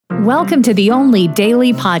Welcome to the only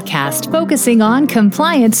daily podcast focusing on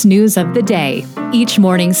compliance news of the day. Each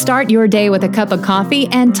morning, start your day with a cup of coffee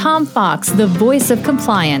and Tom Fox, the voice of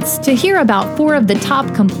compliance, to hear about 4 of the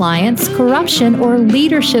top compliance, corruption, or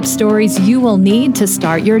leadership stories you will need to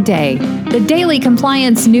start your day. The Daily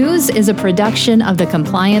Compliance News is a production of the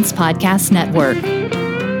Compliance Podcast Network.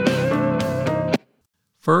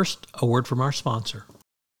 First, a word from our sponsor.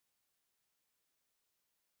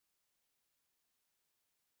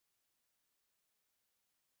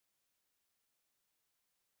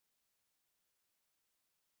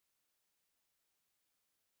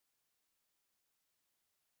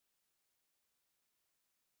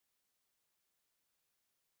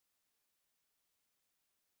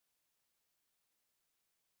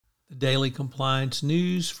 The Daily Compliance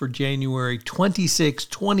News for January 26,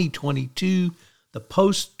 2022, the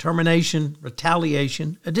Post-Termination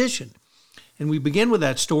Retaliation edition. And we begin with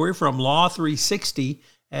that story from Law 360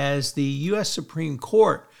 as the U.S. Supreme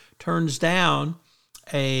Court turns down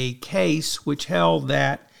a case which held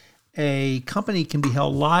that a company can be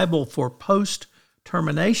held liable for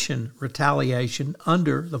post-termination retaliation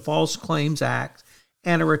under the False Claims Act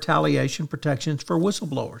and retaliation protections for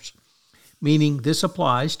whistleblowers, meaning this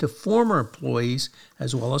applies to former employees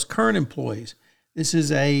as well as current employees. This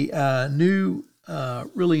is a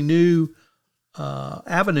really new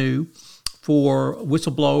avenue for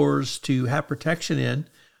whistleblowers to have protection in.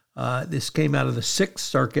 This came out of the Sixth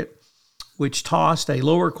Circuit, which tossed a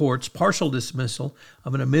lower court's partial dismissal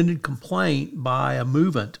of an amended complaint by a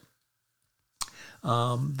movement.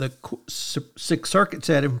 The Sixth Circuit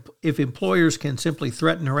said if employers can simply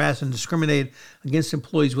threaten, harass, and discriminate against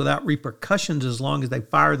employees without repercussions as long as they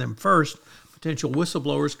fire them first, potential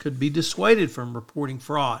whistleblowers could be dissuaded from reporting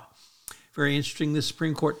fraud. Very interesting. The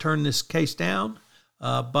Supreme Court turned this case down,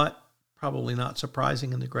 but probably not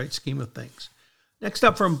surprising in the great scheme of things. Next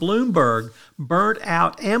up from Bloomberg,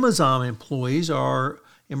 burnt-out Amazon employees are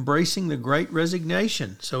embracing the Great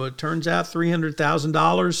Resignation. So it turns out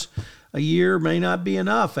 $300,000 a year may not be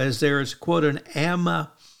enough, as there is, quote, an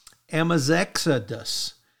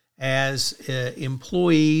Amazexodus, as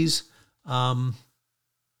employees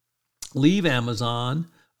leave Amazon,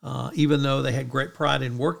 even though they had great pride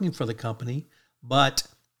in working for the company, but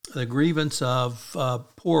the grievance of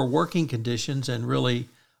poor working conditions and really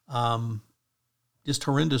just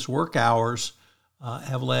horrendous work hours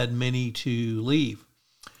have led many to leave.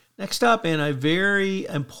 Next up, in a very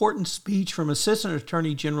important speech from Assistant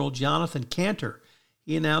Attorney General Jonathan Cantor,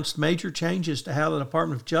 he announced major changes to how the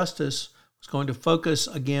Department of Justice was going to focus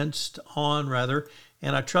on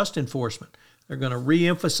antitrust enforcement. They're going to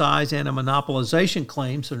reemphasize anti-monopolization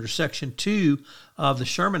claims under Section 2 of the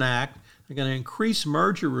Sherman Act. They're going to increase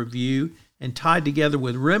merger review, and tied together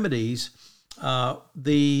with remedies,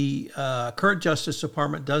 the current Justice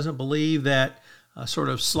Department doesn't believe that sort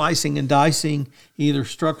of slicing and dicing either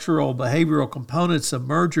structural or behavioral components of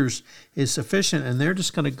mergers is sufficient, and they're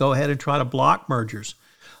just going to go ahead and try to block mergers.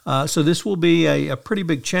 So this will be a pretty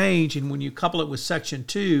big change, and when you couple it with Section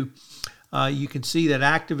 2, you can see that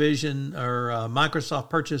Activision or Microsoft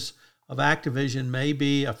purchase of Activision may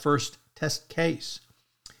be a first test case.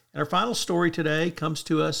 And our final story today comes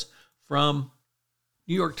to us from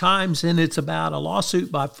New York Times, and it's about a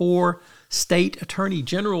lawsuit by 4 state attorney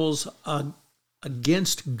generals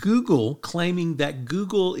against Google, claiming that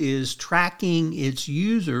Google is tracking its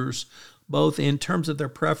users, both in terms of their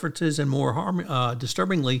preferences and more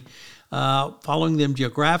disturbingly, following them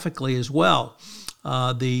geographically as well.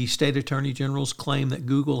 The state attorney generals claim that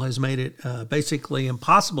Google has made it basically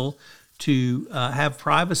impossible to have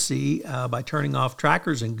privacy by turning off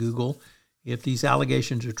trackers in Google. If these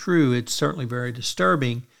allegations are true, it's certainly very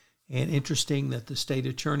disturbing and interesting that the state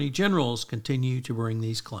attorney generals continue to bring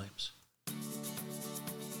these claims.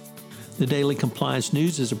 The Daily Compliance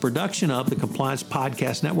News is a production of the Compliance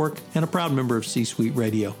Podcast Network and a proud member of C-Suite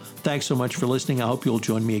Radio. Thanks so much for listening. I hope you'll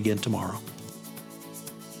join me again tomorrow.